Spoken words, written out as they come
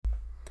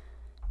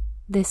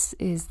This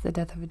is the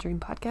Death of a Dream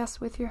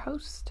podcast with your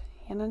host,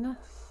 Hannah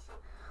Nuss.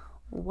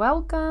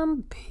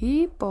 Welcome,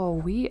 people.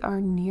 We are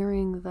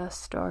nearing the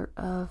start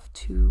of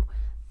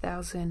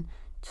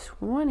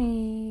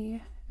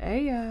 2020.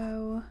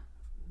 Ayo.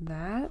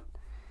 That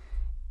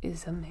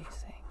is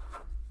amazing.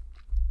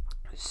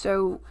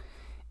 So,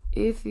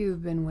 if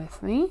you've been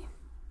with me,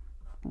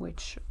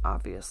 which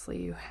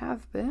obviously you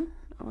have been,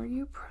 or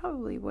you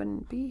probably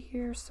wouldn't be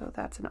here, so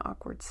that's an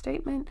awkward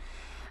statement.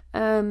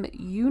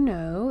 You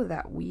know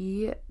that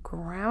we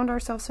ground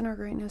ourselves in our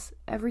greatness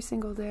every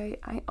single day.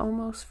 I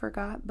almost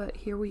forgot, but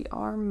here we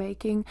are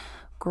making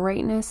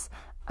greatness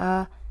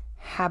a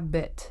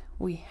habit.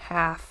 We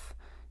have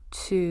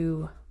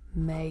to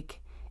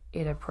make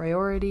it a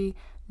priority,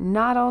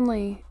 not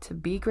only to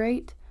be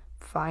great,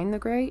 find the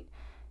great,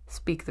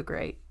 speak the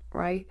great,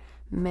 right?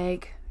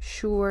 Make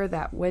sure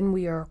that when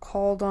we are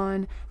called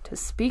on to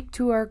speak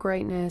to our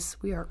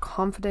greatness, we are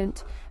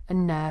confident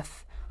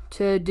enough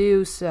to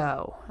do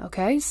so.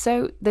 Okay,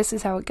 so this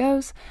is how it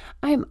goes.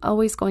 I am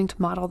always going to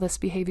model this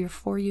behavior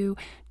for you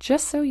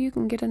just so you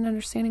can get an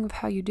understanding of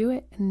how you do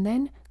it, and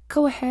then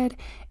go ahead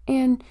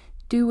and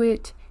do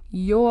it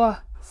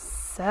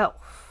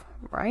yourself,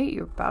 right?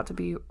 You're about to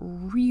be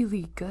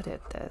really good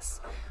at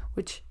this,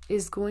 which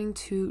is going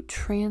to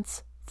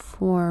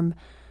transform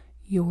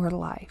your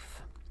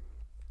life.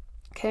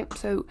 Okay,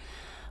 so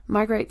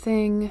my great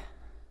thing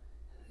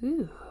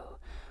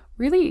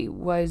really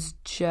was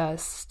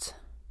just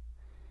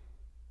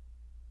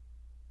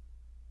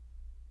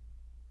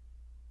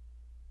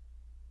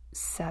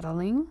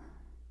settling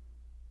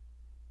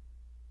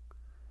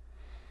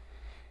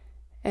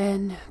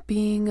and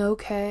being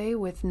okay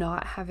with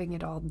not having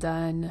it all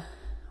done,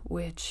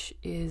 which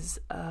is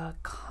a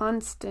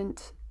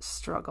constant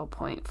struggle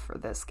point for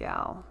this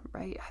gal,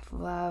 right? I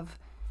love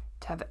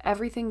to have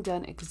everything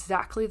done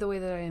exactly the way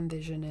that I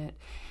envision it,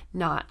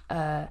 not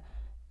a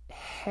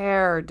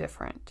hair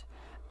different.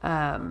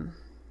 And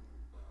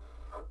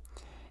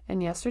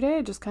yesterday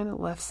I just kind of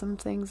left some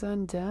things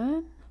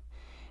undone.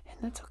 And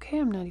that's okay.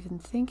 I'm not even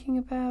thinking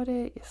about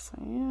it. Yes,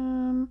 I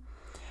am.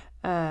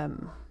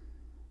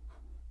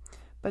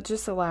 But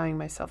just allowing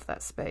myself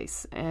that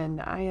space.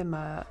 And I am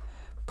a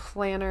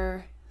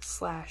planner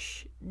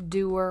 /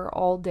 doer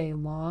all day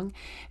long.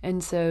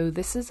 And so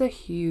this is a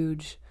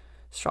huge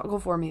struggle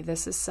for me.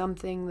 This is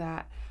something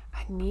that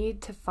I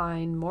need to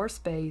find more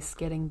space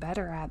getting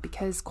better at,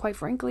 because quite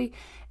frankly,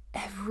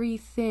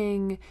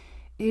 everything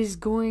is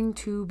going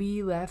to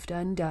be left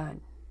undone.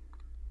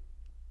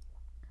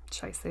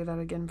 Should I say that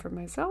again for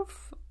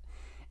myself?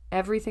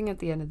 Everything at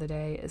the end of the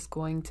day is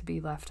going to be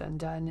left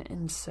undone.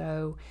 And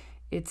so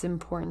it's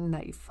important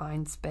that you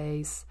find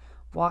space,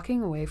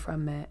 walking away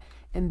from it,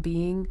 and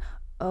being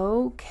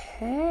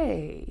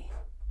okay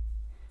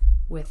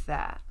with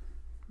that,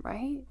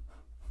 right?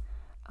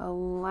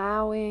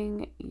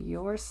 Allowing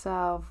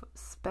yourself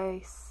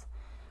space,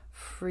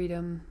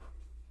 freedom,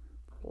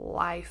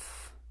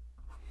 life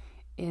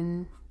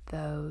in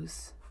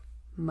those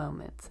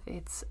moments.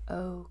 It's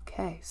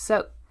okay.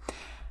 So,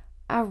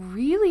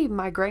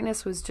 my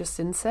greatness was just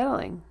in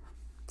settling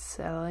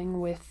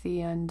with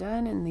the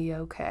undone and the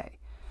okay.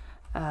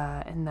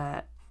 And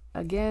that,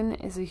 again,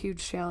 is a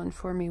huge challenge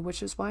for me,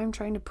 which is why I'm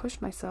trying to push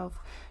myself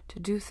to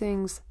do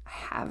things I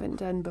haven't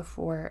done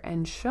before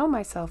and show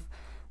myself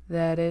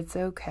that it's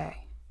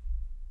okay.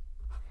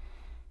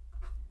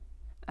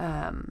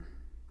 And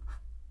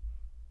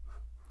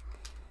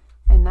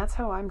that's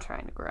how I'm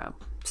trying to grow.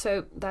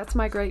 So that's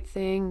my great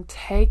thing.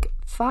 Take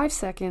 5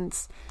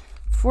 seconds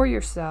for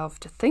yourself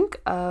to think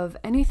of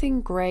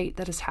anything great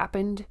that has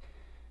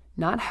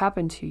not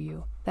happened to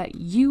you, that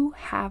you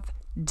have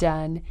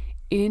done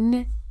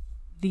in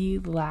the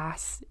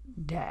last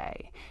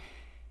day.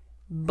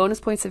 Bonus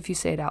points if you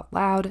say it out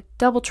loud.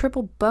 Double,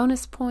 triple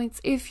bonus points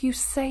if you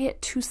say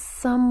it to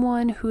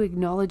someone who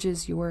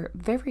acknowledges your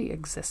very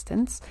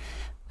existence.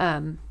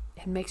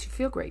 It makes you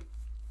feel great.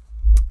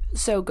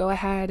 So go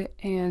ahead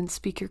and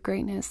speak your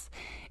greatness.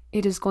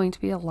 It is going to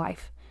be a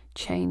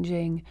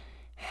life-changing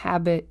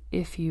habit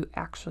if you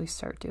actually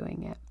start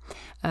doing it.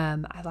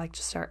 I like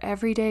to start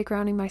every day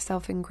grounding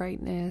myself in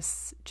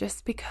greatness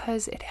just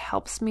because it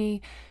helps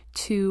me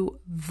to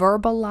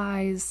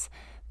verbalize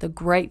the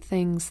great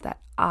things that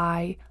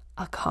I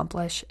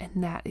accomplish,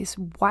 and that is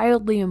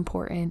wildly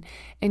important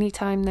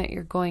anytime that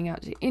you're going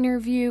out to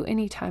interview,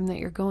 anytime that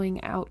you're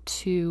going out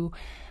to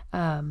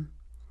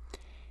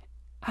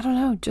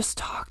just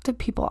talk to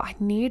people. I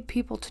need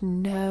people to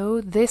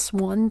know this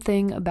one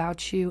thing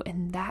about you,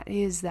 and that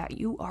is that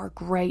you are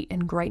great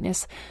and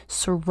greatness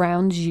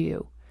surrounds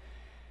you,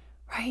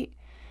 right?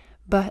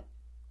 But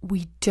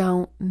we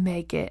don't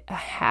make it a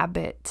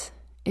habit.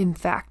 In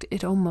fact,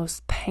 it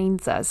almost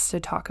pains us to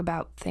talk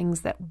about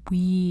things that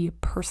we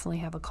personally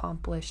have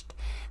accomplished,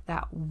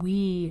 that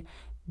we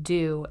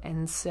do.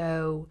 And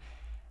so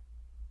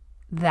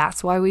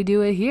that's why we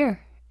do it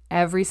here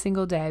every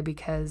single day,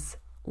 because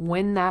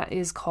when that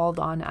is called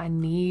on, I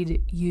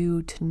need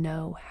you to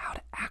know how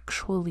to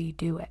actually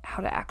do it,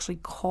 how to actually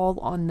call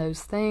on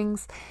those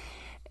things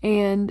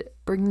and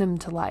bring them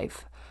to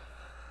life.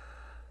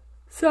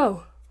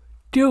 So,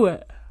 do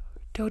it.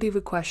 Don't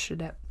even question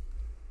it.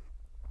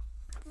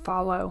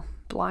 Follow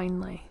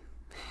blindly.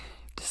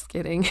 Just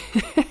kidding.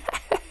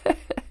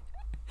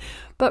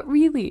 But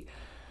really,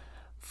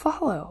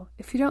 follow.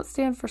 If you don't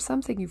stand for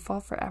something, you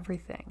fall for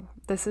everything.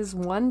 This is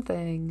one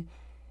thing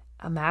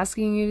I'm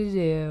asking you to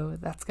do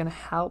that's going to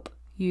help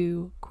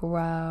you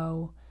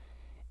grow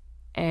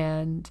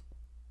and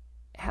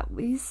at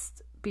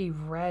least be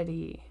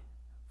ready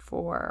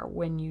for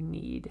when you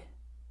need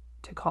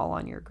to call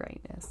on your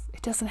greatness.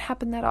 It doesn't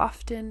happen that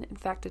often. In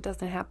fact, it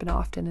doesn't happen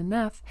often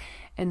enough.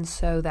 And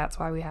so that's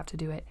why we have to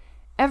do it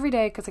every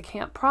day, because I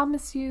can't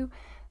promise you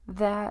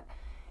that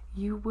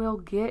you will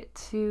get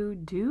to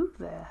do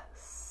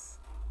this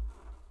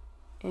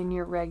in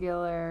your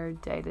regular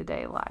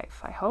day-to-day life.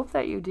 I hope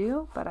that you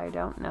do, but I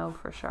don't know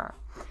for sure.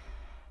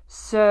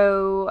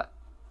 So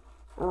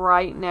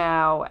right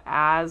now,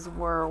 as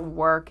we're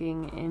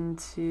working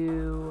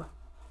into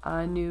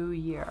a new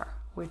year,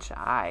 which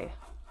I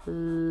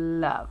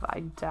love, I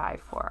die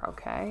for,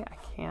 okay? I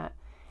can't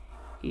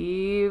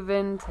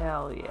even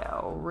tell you.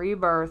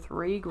 Rebirth,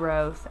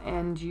 regrowth,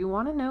 and you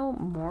want to know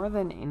more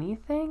than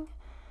anything?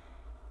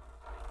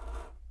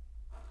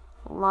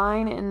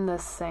 Line in the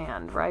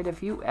sand, right?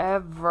 If you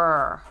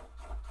ever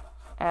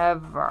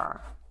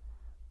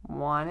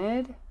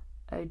wanted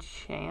a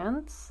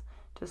chance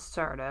to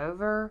start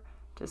over,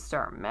 to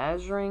start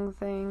measuring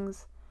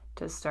things,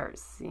 to start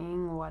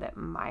seeing what it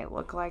might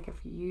look like if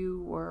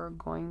you were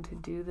going to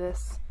do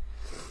this,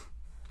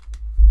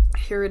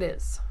 here it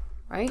is,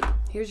 right?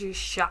 Here's your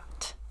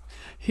shot.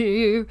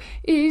 Here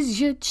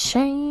is your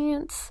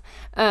chance.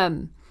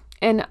 And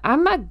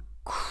I'm a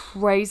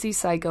crazy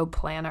psycho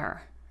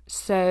planner,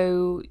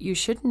 so you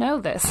should know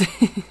this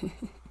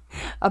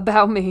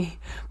about me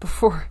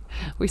before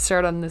we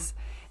start on this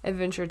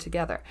adventure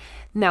together.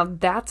 Now,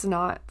 that's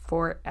not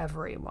for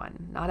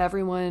everyone. Not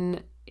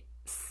everyone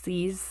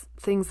sees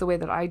things the way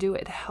that I do.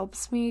 It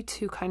helps me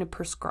to kind of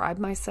prescribe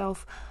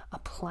myself a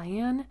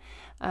plan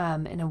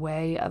in a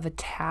way of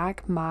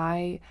attack.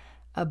 My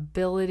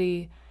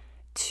ability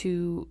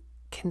to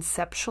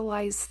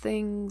conceptualize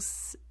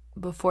things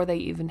before they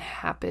even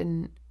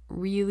happen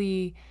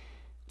really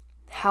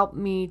help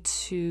me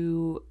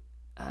to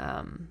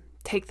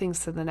take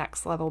things to the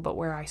next level. But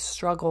where I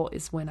struggle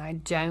is when I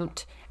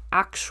don't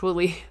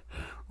actually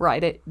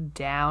write it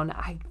down.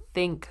 I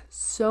think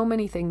so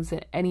many things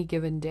at any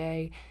given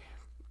day,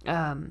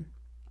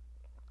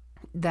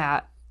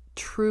 that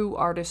true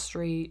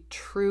artistry,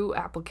 true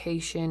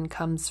application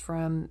comes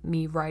from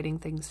me writing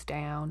things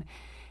down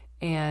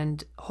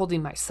and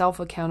holding myself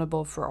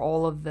accountable for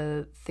all of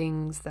the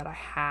things that I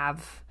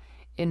have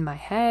in my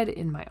head,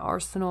 in my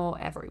arsenal,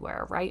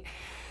 everywhere, right?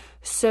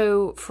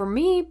 So for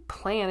me,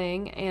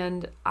 planning,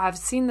 and I've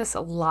seen this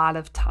a lot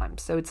of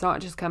times, so it's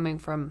not just coming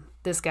from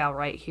this gal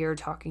right here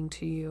talking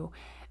to you.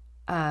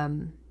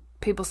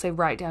 People say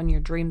write down your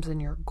dreams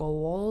and your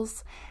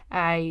goals.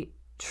 I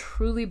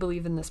truly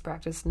believe in this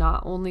practice,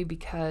 not only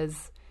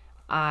because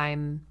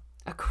I'm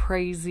a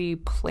crazy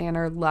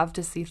planner, love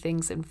to see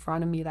things in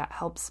front of me that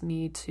helps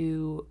me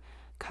to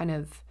kind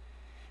of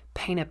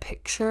paint a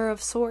picture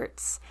of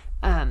sorts,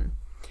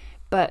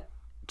 but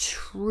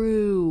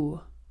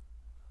true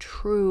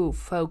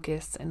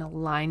focus and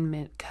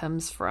alignment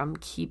comes from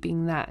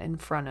keeping that in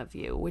front of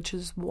you, which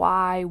is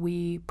why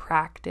we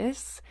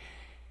practice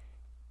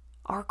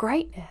our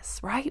greatness,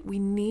 right? We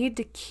need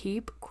to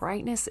keep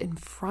greatness in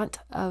front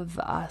of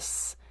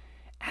us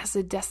as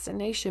a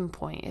destination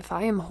point. If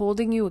I am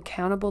holding you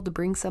accountable to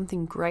bring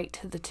something great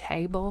to the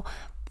table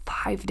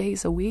 5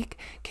 days a week,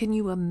 can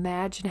you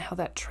imagine how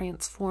that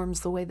transforms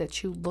the way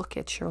that you look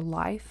at your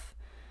life,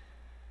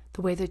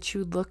 the way that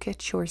you look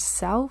at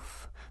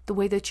yourself, the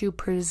way that you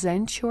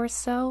present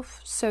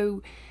yourself?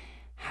 So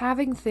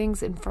having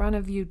things in front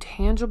of you,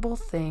 tangible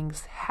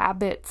things,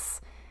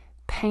 habits,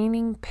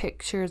 painting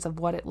pictures of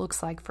what it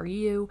looks like for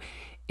you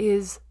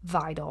is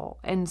vital.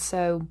 And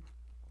so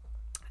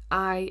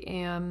I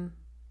am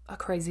a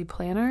crazy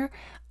planner.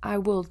 I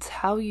will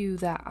tell you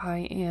that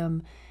I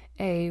am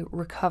a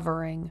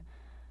recovering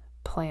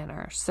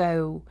planner.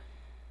 So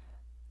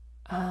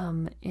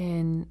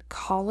in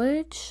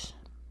college,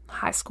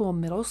 high school,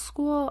 middle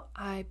school,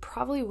 I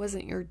probably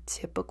wasn't your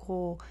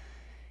typical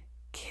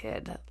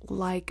kid.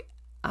 Like,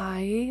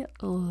 I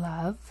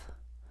love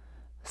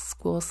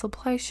school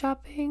supply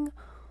shopping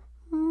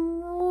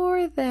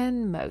more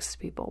than most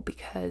people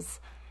because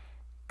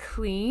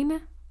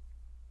clean,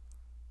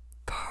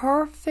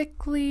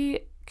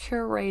 perfectly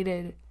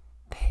curated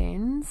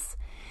pens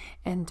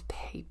and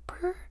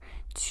paper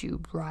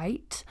to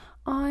write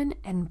on,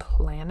 and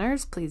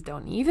planners. Please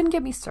don't even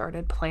get me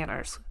started.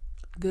 Planners.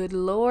 Good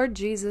Lord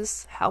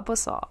Jesus, help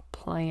us all.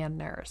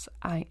 Planners.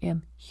 I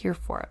am here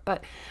for it.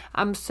 But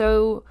I'm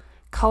so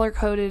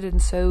color-coded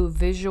and so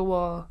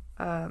visual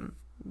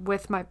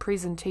with my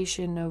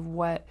presentation of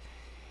what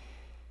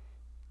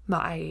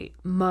my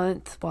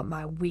month, what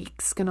my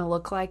week's going to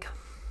look like,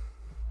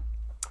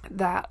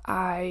 that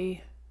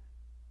I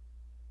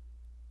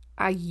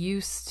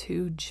used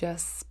to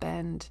just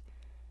spend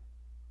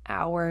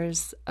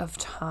hours of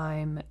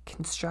time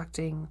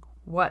constructing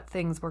what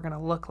things were going to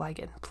look like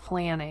and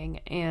planning.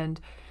 And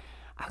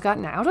I've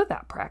gotten out of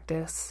that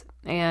practice.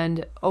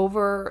 And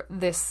over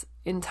this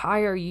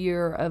entire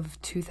year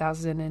of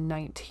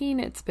 2019,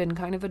 it's been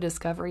kind of a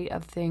discovery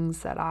of things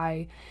that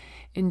I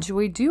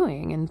enjoy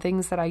doing and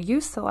things that I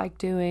used to like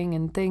doing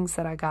and things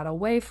that I got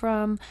away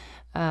from.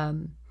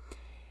 And,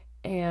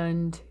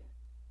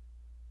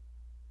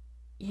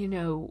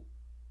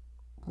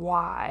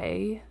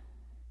 why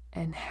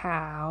and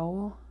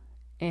how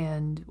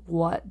and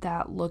what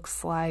that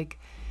looks like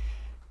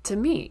to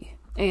me.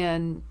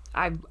 And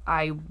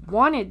I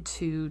wanted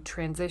to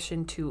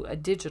transition to a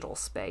digital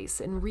space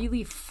and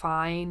really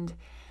find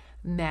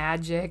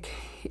magic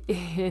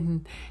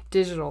in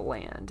digital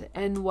land.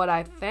 And what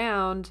I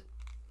found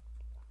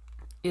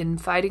in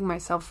fighting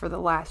myself for the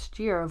last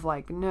year of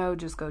like, no,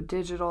 just go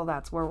digital.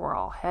 That's where we're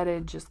all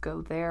headed. Just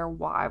go there.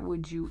 Why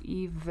would you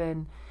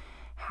even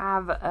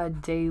have a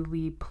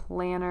daily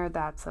planner?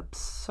 That's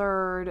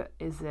absurd.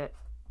 Is it,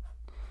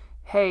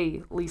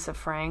 hey, Lisa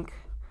Frank,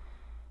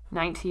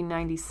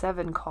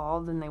 1997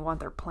 called and they want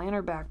their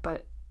planner back,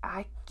 but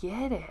I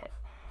get it.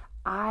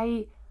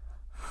 I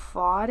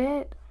fought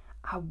it.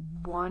 I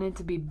wanted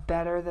to be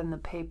better than the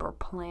paper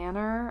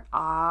planner,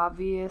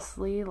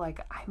 obviously.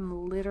 Like,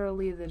 I'm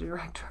literally the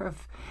director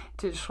of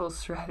digital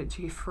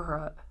strategy for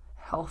a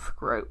health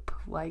group.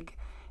 Like,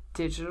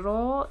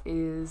 digital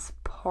is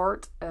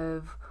part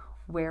of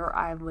where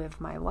I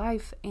live my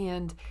life.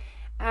 And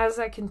as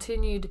I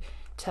continued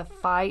to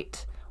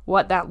fight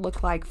what that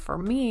looked like for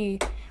me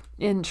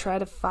and try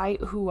to fight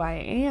who I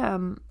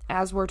am,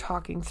 as we're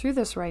talking through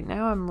this right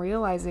now, I'm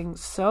realizing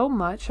so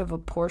much of a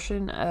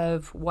portion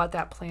of what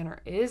that planner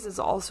is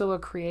also a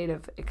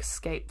creative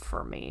escape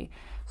for me.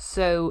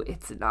 So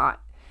it's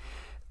not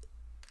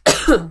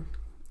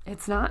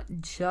it's not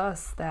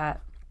just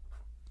that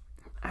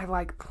I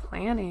like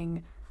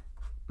planning.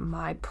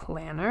 My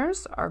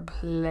planners are a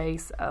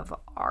place of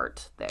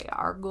art. They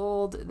are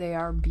gold, they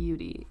are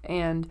beauty,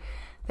 and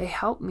they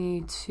help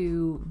me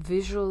to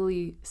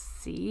visually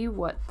see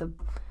what the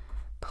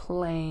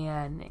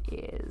plan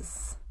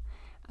is.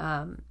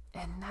 And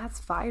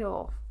that's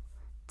vital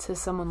to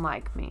someone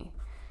like me,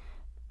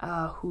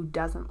 who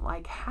doesn't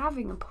like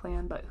having a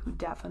plan, but who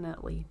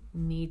definitely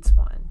needs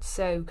one.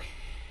 So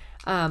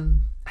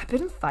I've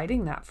been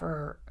fighting that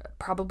for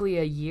probably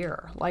a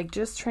year. Like,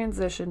 just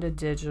transition to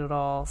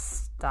digital.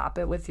 Stop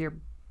it with your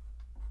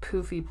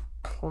poofy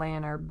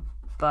planner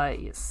butt,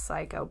 you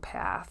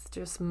psychopath.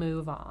 Just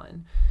move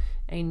on.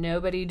 Ain't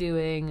nobody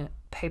doing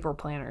paper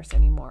planners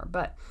anymore.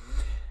 But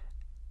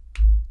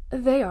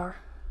they are,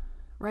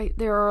 right?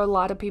 There are a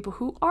lot of people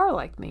who are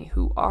like me,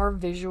 who are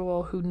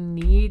visual, who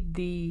need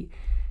the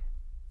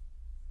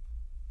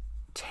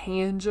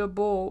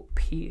tangible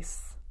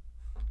piece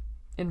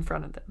in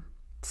front of them.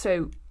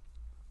 So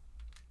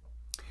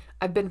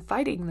I've been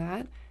fighting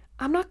that.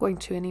 I'm not going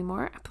to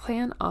anymore. I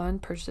plan on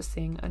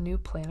purchasing a new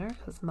planner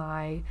because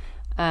my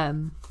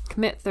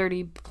Commit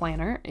 30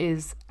 planner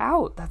is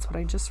out. That's what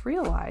I just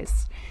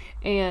realized.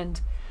 And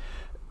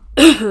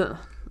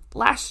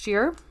last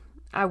year,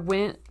 I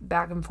went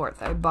back and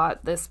forth. I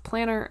bought this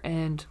planner,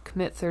 and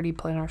Commit 30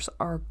 planners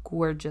are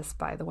gorgeous,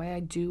 by the way. I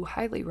do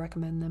highly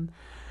recommend them.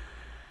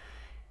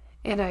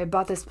 And I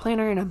bought this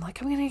planner, and I'm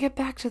like, I'm going to get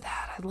back to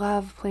that. I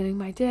love planning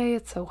my day.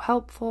 It's so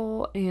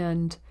helpful.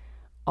 And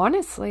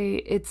honestly,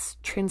 it's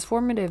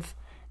transformative,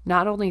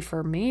 not only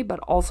for me, but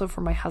also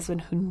for my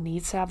husband, who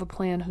needs to have a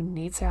plan, who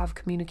needs to have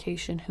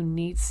communication, who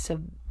needs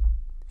to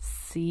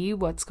see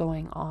what's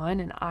going on.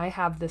 And I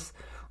have this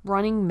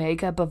running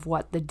makeup of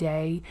what the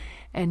day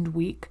and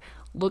week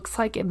looks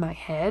like in my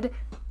head.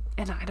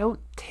 And I don't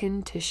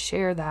tend to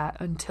share that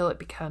until it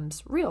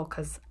becomes real,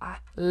 because I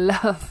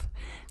love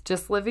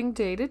just living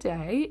day to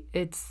day.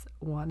 It's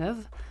one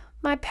of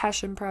my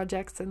passion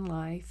projects in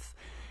life.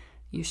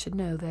 You should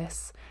know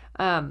this.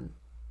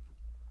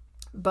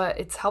 But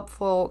it's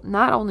helpful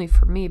not only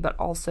for me, but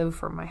also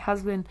for my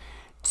husband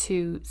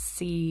to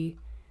see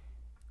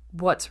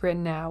what's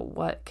written out,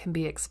 what can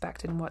be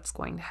expected, and what's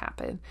going to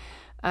happen.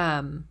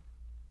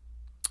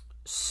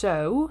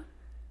 So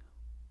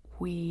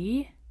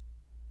we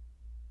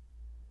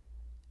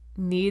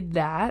need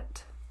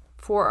that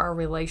for our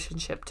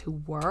relationship to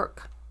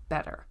work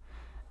better.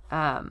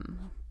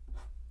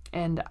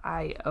 And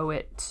I owe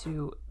it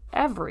to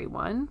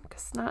everyone,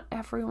 because not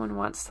everyone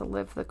wants to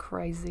live the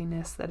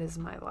craziness that is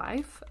my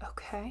life,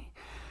 okay?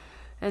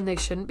 And they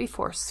shouldn't be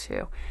forced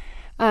to.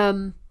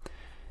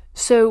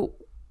 So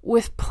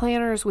with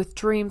planners, with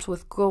dreams,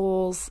 with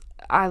goals,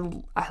 I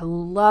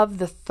love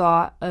the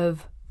thought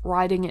of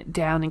writing it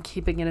down and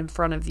keeping it in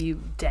front of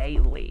you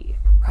daily,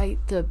 right?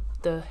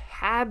 The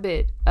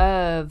habit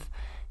of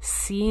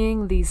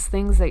seeing these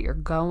things that you're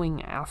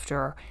going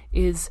after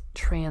is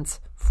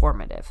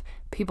transformative.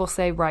 People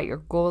say, write your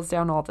goals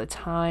down all the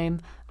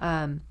time.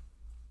 And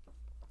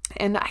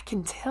I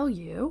can tell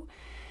you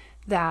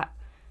that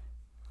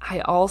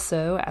I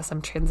also, as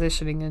I'm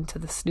transitioning into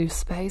this new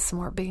space and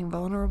we're being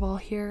vulnerable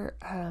here,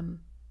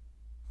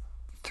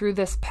 through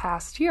this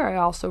past year, I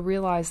also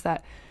realized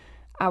that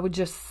I would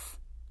just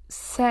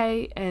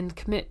say and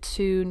commit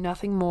to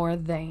nothing more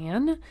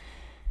than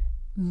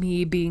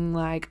me being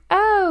like,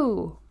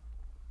 oh,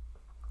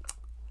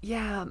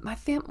 yeah,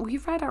 we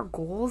write our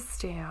goals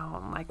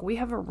down. Like, we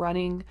have a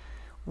running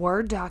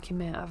Word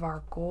document of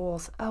our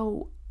goals.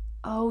 Oh,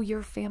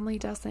 your family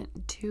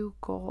doesn't do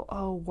goal.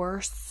 Oh, we're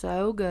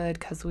so good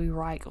because we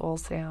write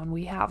goals down.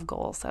 We have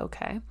goals,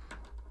 okay?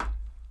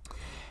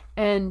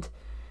 And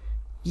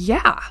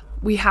yeah,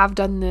 we have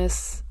done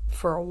this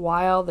for a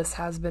while. This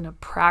has been a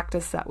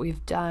practice that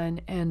we've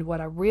done. And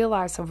what I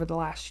realized over the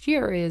last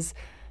year is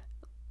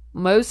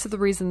most of the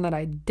reason that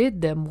I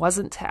did them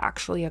wasn't to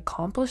actually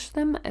accomplish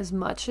them as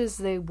much as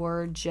they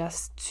were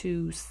just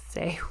to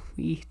say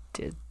we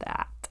did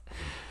that,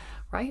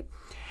 right?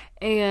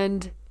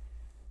 And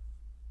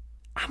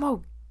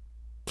I'm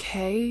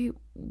okay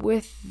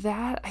with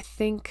that. I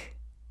think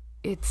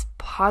it's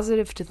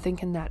positive to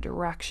think in that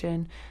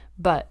direction,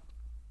 but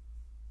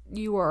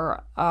you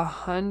are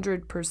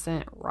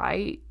 100%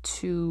 right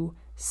to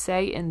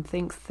say and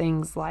think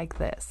things like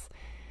this.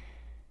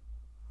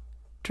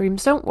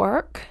 Dreams don't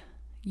work.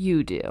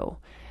 You do.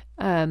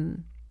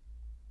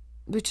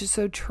 Which is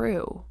so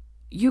true.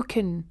 You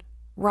can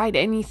write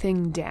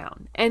anything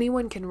down.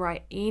 Anyone can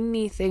write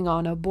anything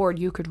on a board.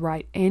 You could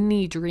write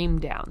any dream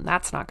down.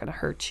 That's not going to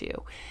hurt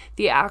you.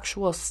 The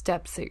actual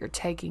steps that you're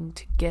taking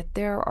to get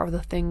there are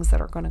the things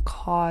that are going to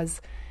cause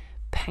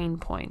pain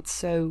points.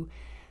 So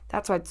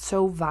that's why it's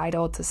so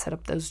vital to set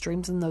up those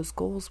dreams and those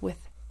goals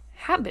with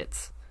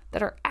habits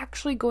that are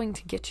actually going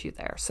to get you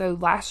there. So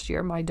last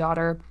year, my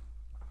daughter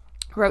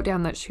wrote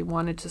down that she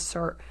wanted to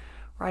start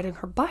riding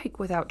her bike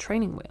without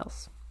training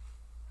wheels.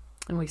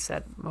 And we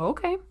said,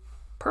 okay,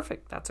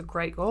 perfect. That's a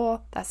great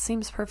goal. That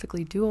seems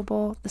perfectly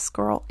doable. This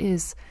girl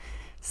is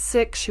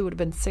 6. She would have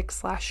been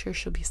 6 last year.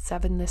 She'll be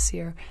 7 this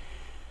year.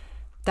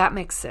 That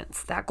makes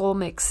sense. That goal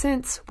makes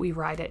sense. We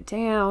write it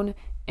down,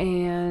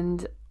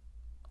 and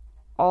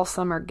all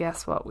summer,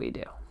 guess what we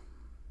do?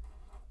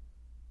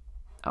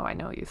 Oh, I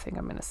know you think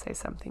I'm going to say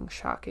something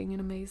shocking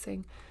and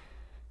amazing.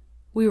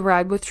 We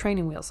ride with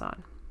training wheels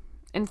on.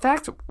 In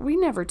fact, we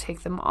never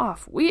take them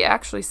off. We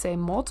actually say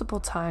multiple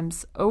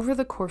times over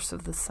the course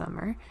of the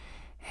summer,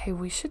 hey,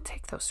 we should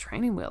take those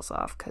training wheels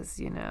off because,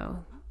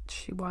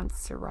 she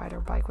wants to ride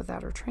her bike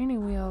without her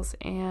training wheels,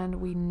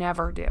 and we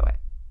never do it.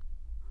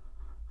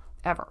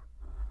 Ever.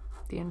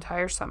 The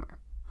entire summer.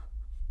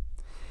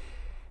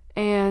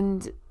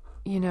 And,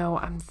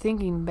 I'm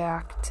thinking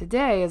back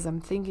today as I'm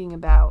thinking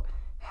about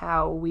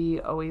how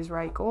we always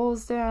write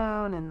goals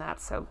down, and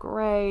that's so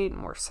great,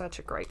 and we're such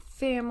a great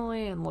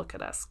family, and look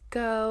at us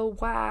go.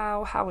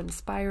 Wow, how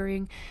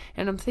inspiring.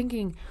 And I'm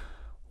thinking,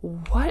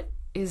 what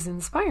is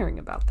inspiring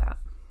about that?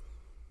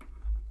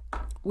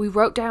 We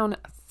wrote down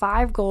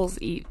 5 goals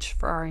each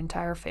for our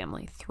entire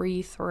family,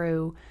 3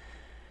 through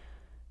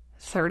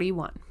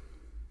 31.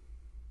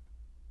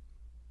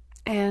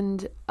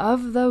 And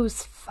of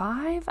those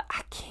 5,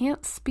 I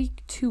can't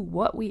speak to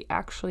what we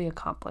actually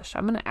accomplished.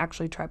 I'm going to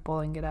actually try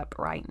pulling it up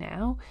right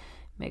now.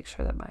 Make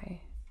sure that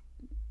my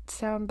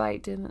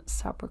soundbite didn't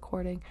stop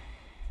recording.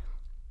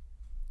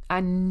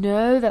 I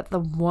know that the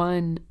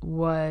one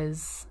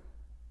was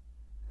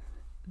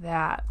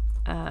that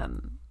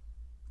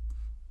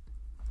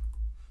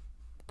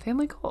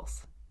family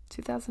goals,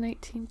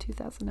 2018,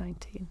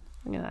 2019.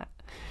 Look at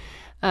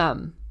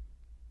that.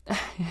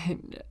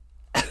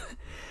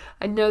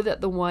 I know that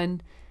the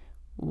one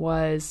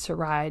was to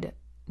ride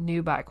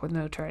new bike with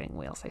no training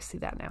wheels. I see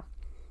that now.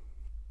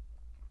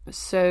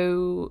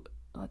 So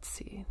let's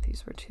see.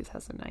 These were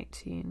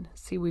 2019.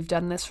 See, we've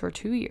done this for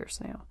 2 years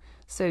now.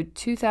 So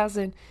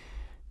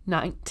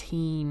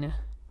 2019.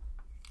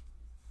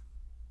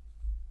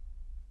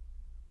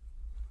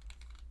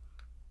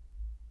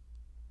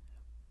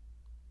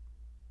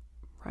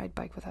 Ride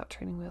bike without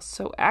training wheels.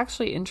 So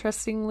actually,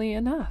 interestingly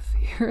enough,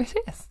 here it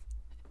is.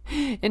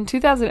 In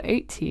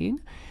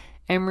 2018,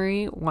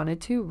 Emery wanted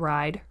to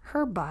ride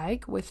her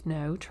bike with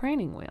no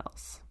training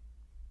wheels.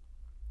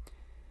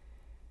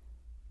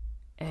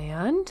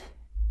 And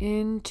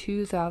in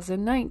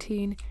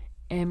 2019,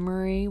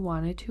 Emery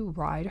wanted to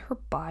ride her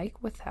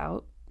bike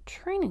without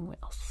training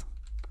wheels.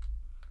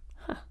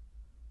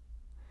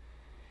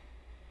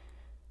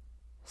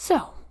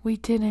 So, we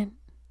didn't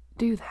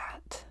do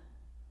that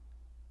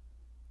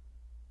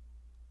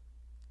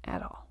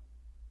at all.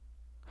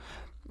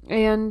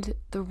 And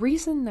the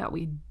reason that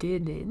we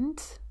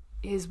didn't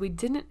is we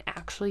didn't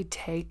actually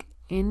take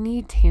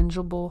any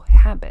tangible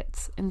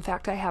habits. In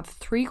fact, I have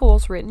 3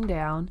 goals written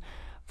down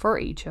for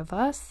each of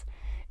us.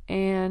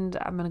 And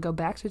I'm going to go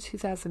back to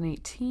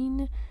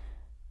 2018.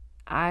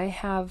 I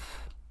have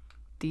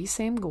these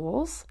same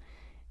goals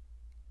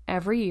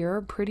every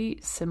year, pretty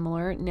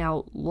similar.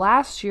 Now,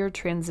 last year,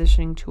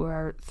 transitioning to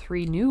our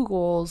 3 new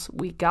goals,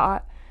 we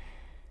got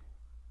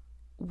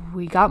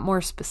more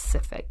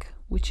specific,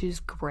 which is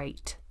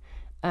great.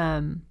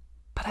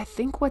 But I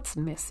think what's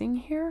missing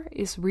here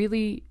is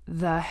really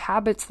the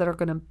habits that are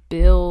going to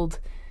build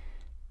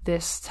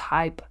this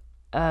type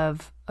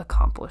of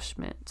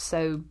accomplishment.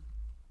 So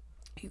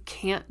You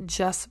can't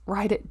just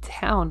write it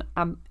down.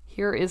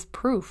 Here is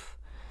proof,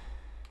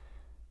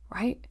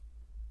 right?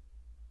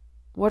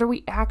 What are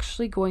we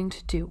actually going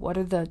to do? What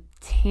are the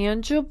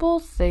tangible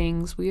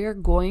things we are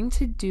going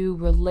to do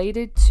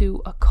related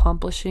to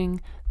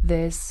accomplishing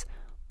this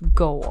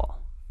goal?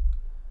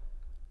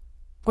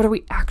 What are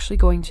we actually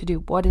going to do?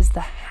 What is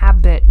the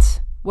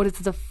habit? What is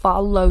the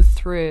follow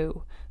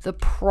through? The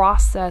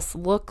process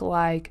look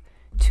like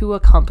to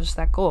accomplish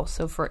that goal?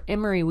 So for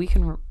Emery, we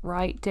can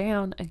write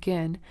down,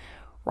 again,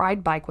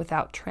 ride bike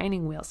without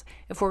training wheels.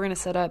 If we're going to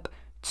set up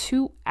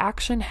 2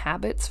 action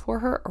habits for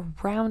her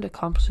around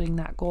accomplishing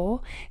that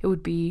goal, it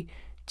would be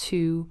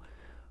to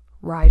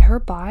ride her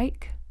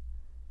bike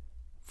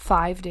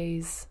 5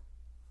 days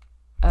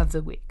of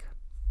the week.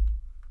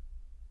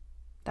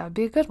 That would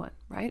be a good one,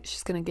 right?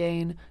 She's going to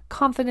gain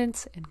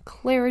confidence and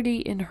clarity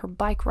in her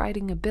bike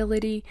riding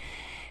ability.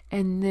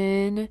 And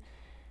then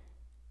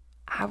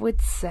I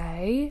would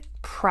say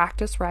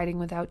practice riding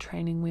without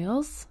training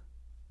wheels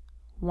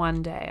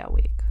 1 day a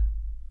week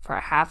for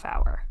a half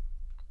hour,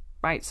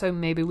 right? So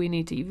maybe we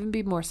need to even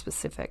be more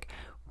specific.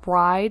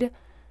 Ride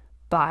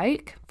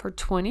bike for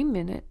 20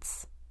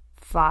 minutes,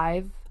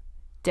 5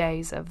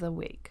 days of the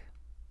week.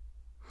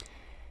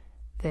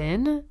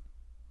 Then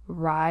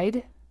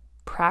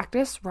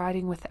practice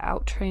riding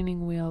without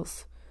training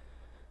wheels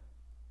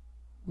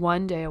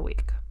 1 day a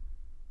week.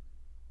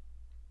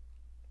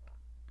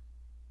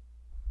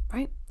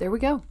 Right? There we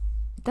go.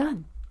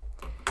 Done.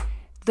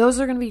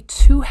 Those are going to be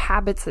 2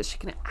 habits that she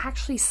can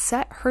actually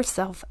set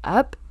herself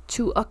up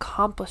to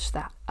accomplish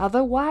that.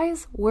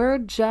 Otherwise, we're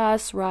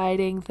just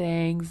writing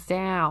things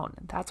down.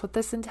 That's what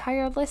this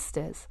entire list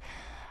is.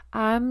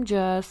 I'm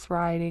just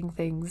writing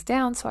things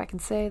down so I can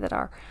say that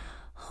our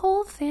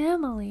whole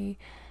family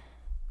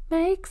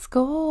makes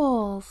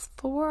goals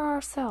for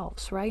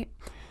ourselves, right?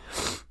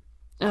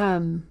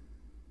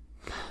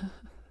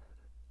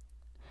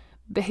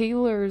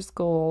 Baylor's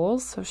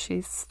goals, so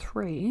she's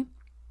 3,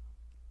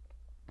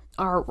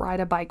 are ride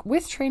a bike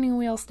with training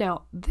wheels.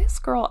 Now, this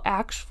girl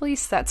actually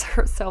sets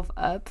herself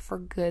up for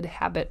good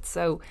habits.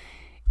 So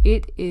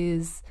it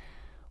is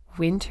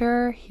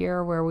winter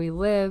here where we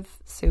live,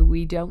 so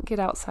we don't get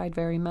outside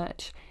very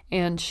much.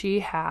 And she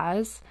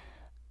has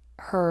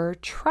her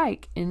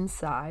trike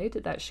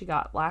inside that she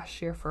got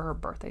last year for her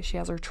birthday. She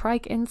has her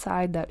trike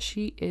inside that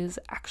she is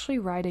actually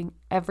riding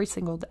every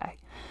single day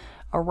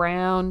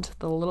around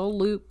the little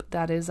loop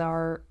that is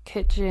our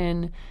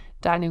kitchen,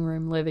 dining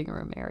room, living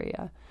room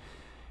area.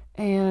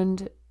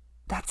 And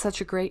that's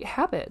such a great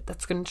habit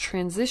that's going to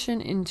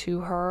transition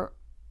into her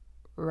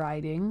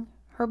riding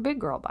her big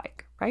girl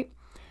bike, right?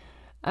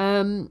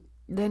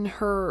 Then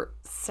her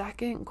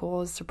second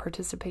goal is to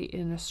participate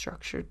in a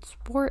structured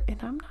sport,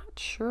 and I'm not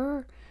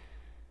sure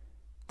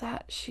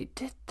that she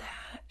did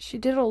that. She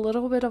did a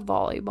little bit of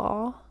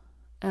volleyball,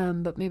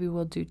 but maybe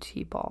we'll do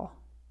t-ball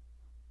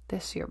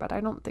this year, but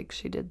I don't think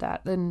she did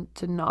that. Then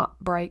to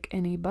not break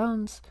any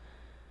bones,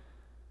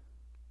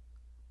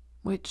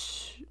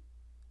 which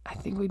I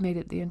think we made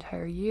it the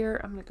entire year.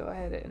 I'm going to go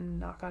ahead and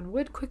knock on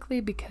wood quickly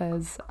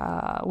because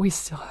we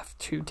still have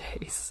 2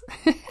 days.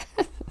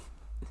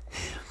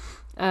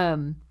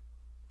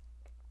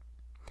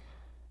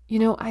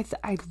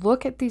 I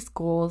look at these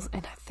goals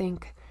and I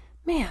think,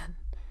 man,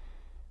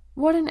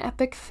 what an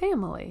epic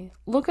family.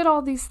 Look at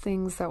all these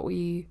things that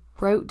we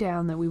wrote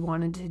down that we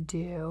wanted to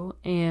do.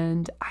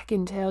 And I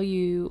can tell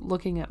you,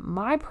 looking at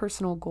my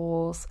personal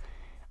goals,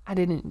 I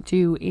didn't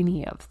do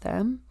any of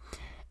them.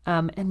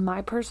 And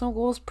my personal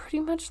goals pretty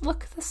much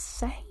look the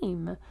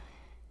same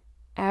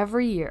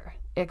every year,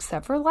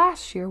 except for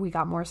last year we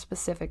got more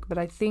specific. But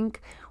I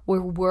think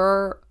where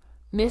we're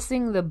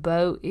missing the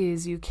boat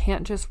is you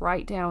can't just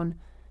write down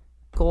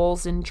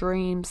goals and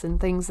dreams and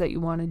things that you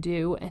want to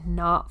do and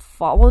not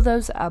follow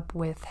those up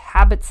with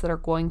habits that are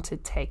going to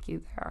take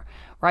you there,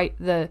 right?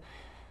 The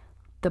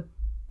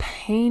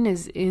pain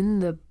is in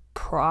the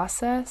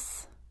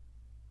process,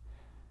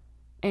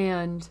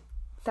 and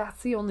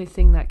that's the only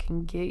thing that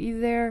can get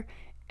you there.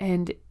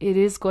 And it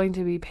is going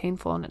to be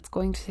painful, and it's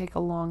going to take a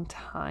long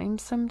time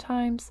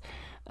sometimes.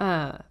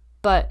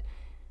 But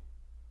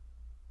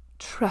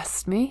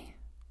trust me,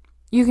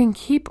 you can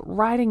keep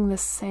writing the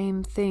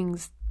same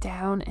things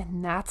down,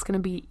 and that's going to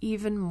be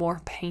even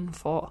more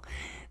painful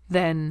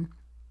than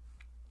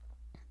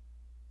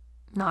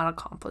not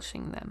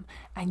accomplishing them.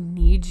 I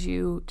need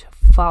you to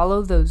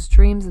follow those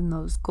dreams and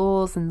those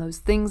goals and those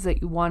things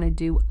that you want to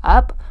do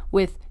up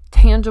with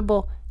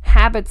tangible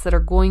habits that are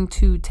going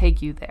to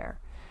take you there,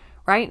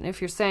 right? And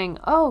if you're saying,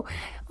 oh,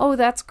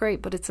 that's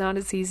great, but it's not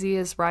as easy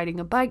as riding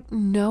a bike.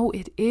 No,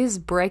 it is.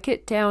 Break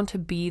it down to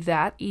be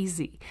that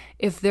easy.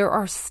 If there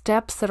are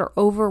steps that are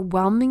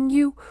overwhelming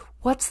you,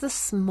 what's the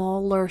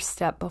smaller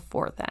step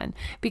before then?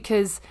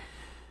 Because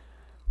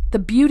the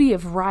beauty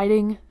of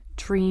writing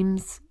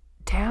dreams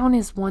down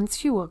is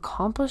once you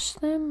accomplish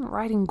them,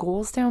 writing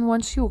goals down,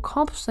 once you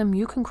accomplish them,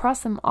 you can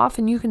cross them off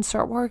and you can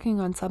start working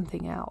on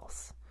something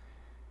else,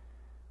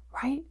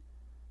 right?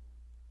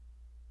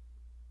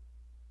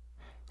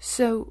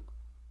 So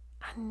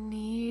I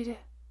need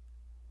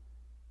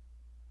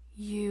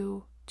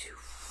you to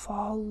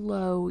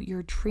follow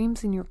your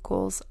dreams and your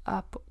goals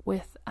up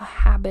with a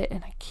habit.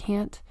 And I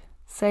can't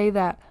say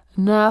that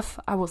enough.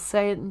 I will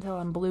say it until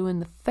I'm blue in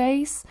the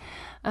face.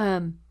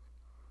 You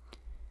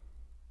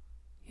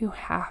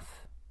have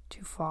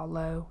to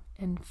follow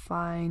and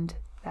find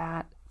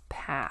that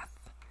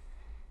path.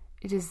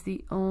 It is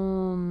the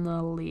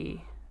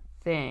only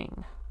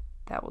thing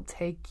that will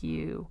take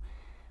you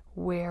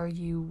where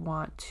you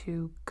want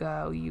to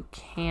go. You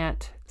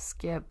can't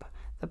skip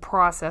the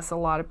process. A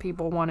lot of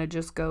people want to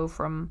just go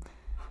from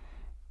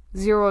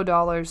 $0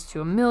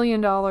 to $1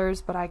 million,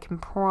 but I can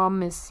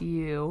promise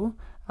you,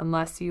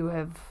 unless you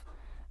have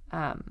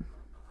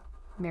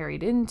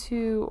married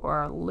into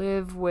or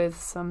live with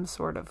some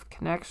sort of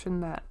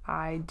connection that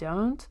I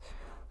don't,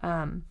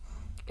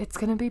 it's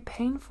going to be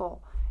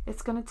painful.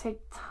 It's going to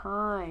take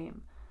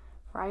time,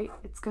 right?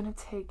 It's going to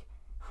take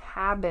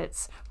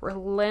habits,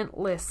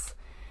 relentless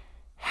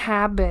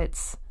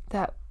habits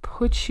that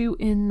put you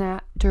in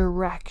that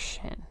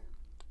direction.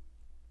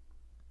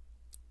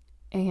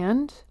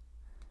 And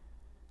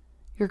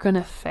you're going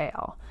to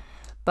fail.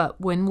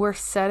 But when we're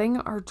setting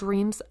our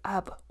dreams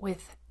up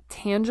with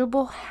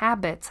tangible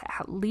habits,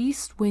 at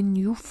least when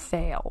you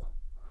fail,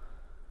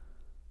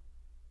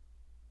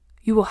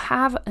 you will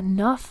have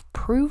enough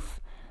proof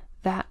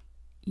that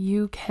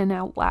you can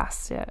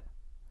outlast it,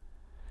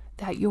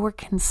 that your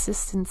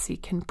consistency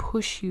can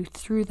push you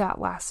through that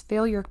last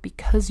failure,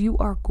 because you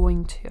are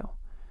going to,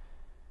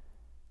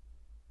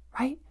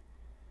 right?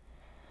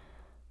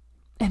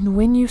 And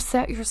when you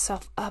set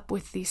yourself up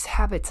with these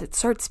habits, it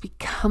starts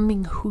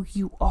becoming who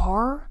you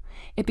are.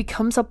 It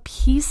becomes a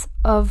piece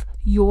of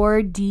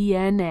your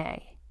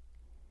DNA,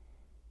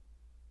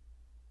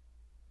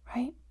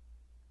 right?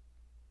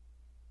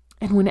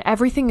 And when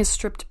everything is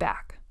stripped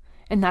back,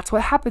 and that's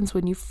what happens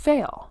when you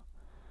fail,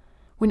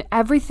 when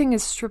everything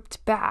is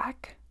stripped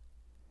back,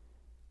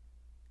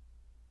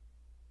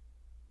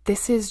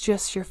 this is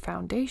just your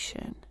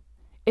foundation.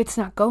 It's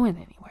not going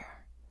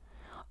anywhere.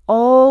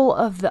 All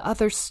of the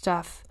other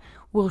stuff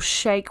will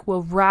shake,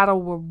 will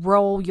rattle, will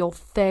roll, you'll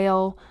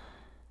fail,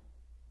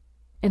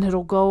 and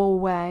it'll go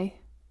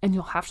away, and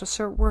you'll have to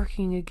start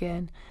working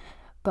again.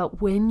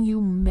 But when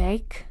you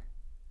make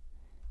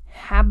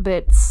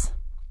habits,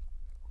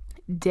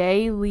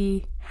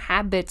 daily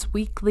habits,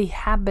 weekly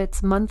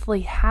habits,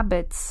 monthly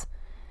habits,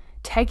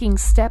 taking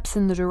steps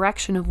in the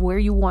direction of where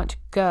you want to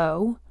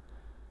go,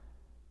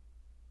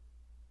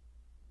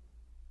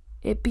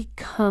 it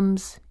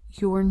becomes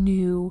your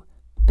new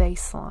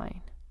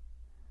baseline.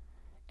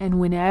 And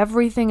when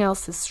everything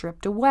else is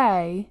stripped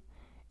away,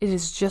 it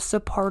is just a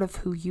part of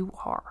who you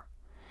are.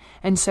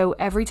 And so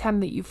every time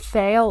that you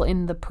fail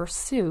in the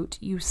pursuit,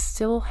 you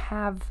still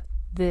have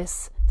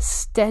this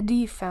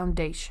steady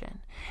foundation.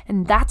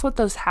 And that's what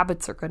those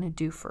habits are going to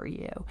do for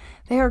you.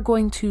 They are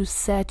going to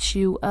set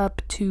you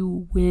up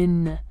to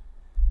win.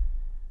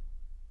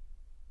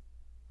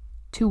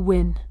 To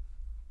win.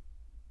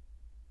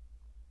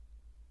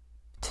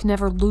 To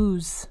never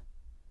lose.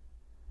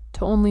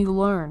 To only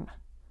learn.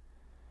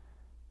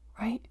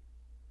 Right?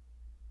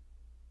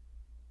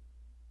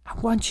 I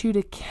want you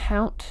to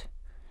count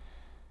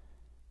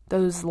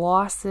those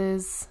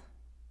losses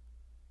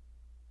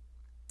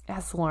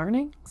as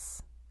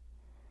learnings,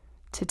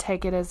 to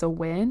take it as a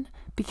win,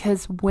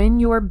 because when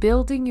you're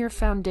building your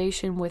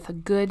foundation with a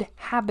good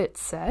habit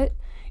set,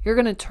 you're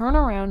going to turn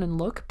around and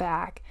look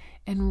back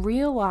and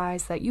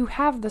realize that you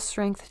have the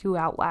strength to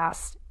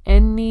outlast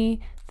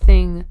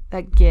anything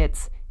that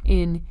gets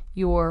in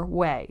your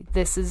way.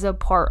 This is a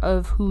part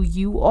of who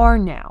you are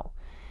now.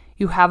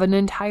 You have an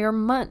entire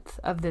month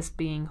of this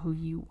being who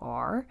you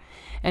are.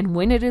 And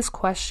when it is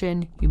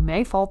questioned, you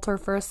may falter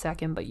for a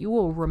second, but you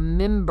will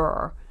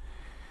remember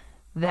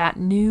that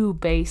new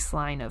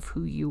baseline of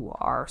who you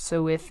are.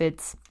 So if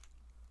it's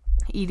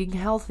eating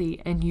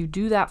healthy and you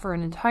do that for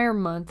an entire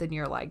month and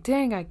you're like,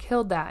 dang, I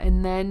killed that.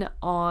 And then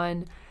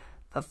on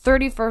the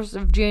 31st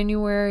of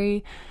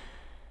January,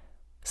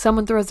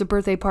 someone throws a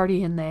birthday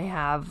party and they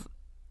have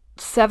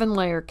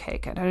 7-layer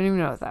cake. I don't even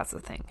know if that's a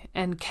thing.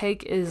 And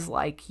cake is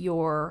like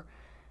your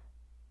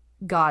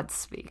God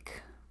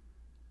speak.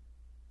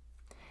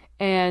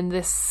 And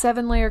this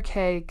 7-layer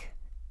cake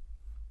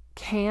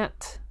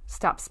can't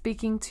stop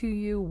speaking to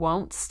you,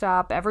 won't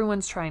stop.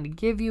 Everyone's trying to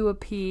give you a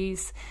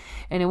piece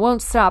and it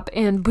won't stop,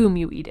 and boom,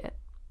 you eat it.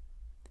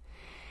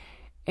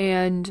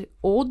 And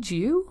old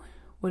you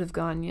would have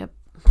gone, yep,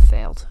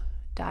 failed.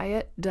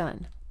 Diet,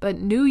 done. But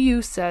new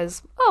you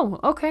says, oh,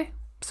 okay.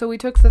 So we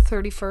took the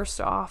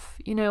 31st off.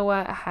 You know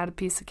what? I had a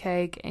piece of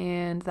cake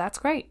and that's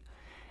great.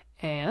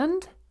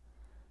 And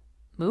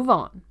move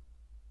on.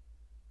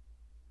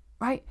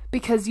 Right?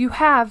 Because you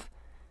have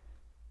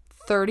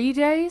 30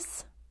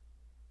 days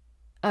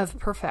of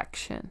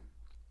perfection.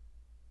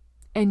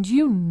 And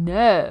you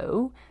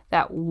know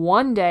that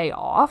one day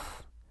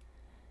off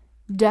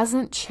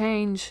doesn't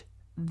change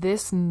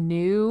this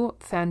new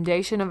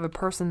foundation of a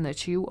person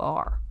that you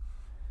are.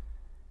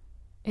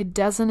 It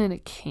doesn't, and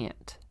it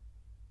can't.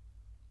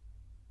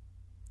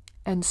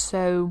 And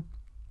so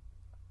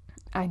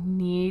I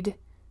need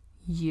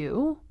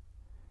you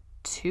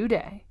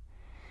today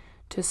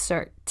to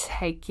start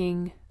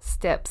taking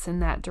steps in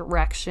that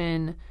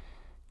direction.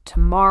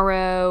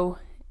 Tomorrow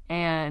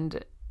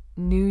and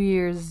New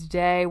Year's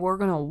Day, we're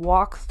going to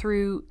walk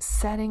through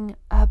setting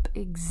up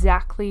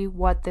exactly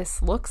what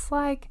this looks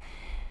like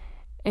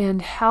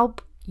and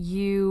help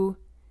you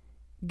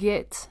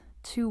get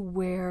to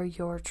where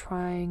you're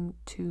trying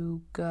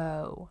to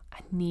go. I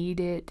need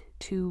it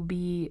to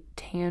be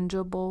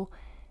tangible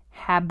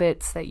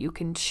habits that you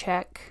can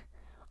check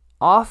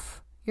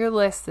off your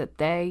list that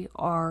they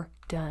are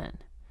done.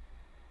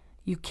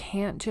 You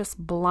can't just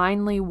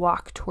blindly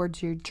walk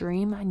towards your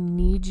dream. I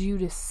need you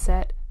to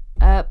set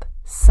up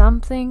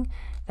something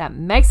that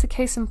makes a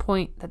case in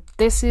point that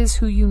this is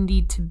who you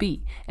need to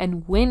be.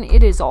 And when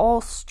it is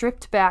all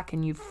stripped back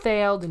and you've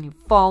failed and you've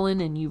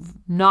fallen and you've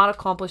not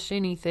accomplished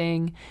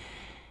anything,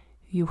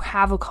 you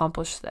have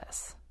accomplished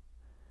this.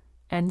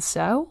 And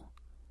so,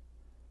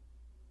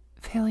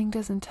 failing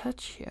doesn't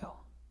touch you.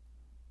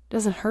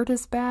 Doesn't hurt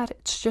as bad.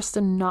 It's just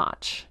a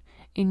notch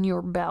in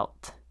your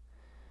belt,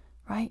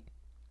 right?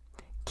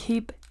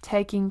 Keep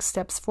taking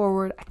steps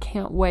forward. I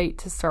can't wait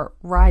to start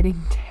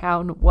writing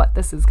down what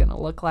this is going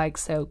to look like.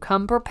 So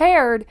come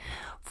prepared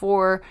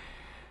for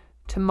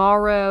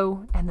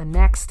tomorrow and the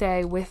next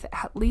day with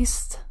at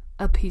least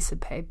a piece of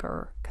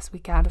paper, because we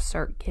got to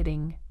start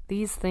getting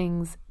these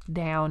things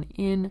down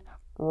in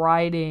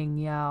writing,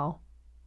 y'all.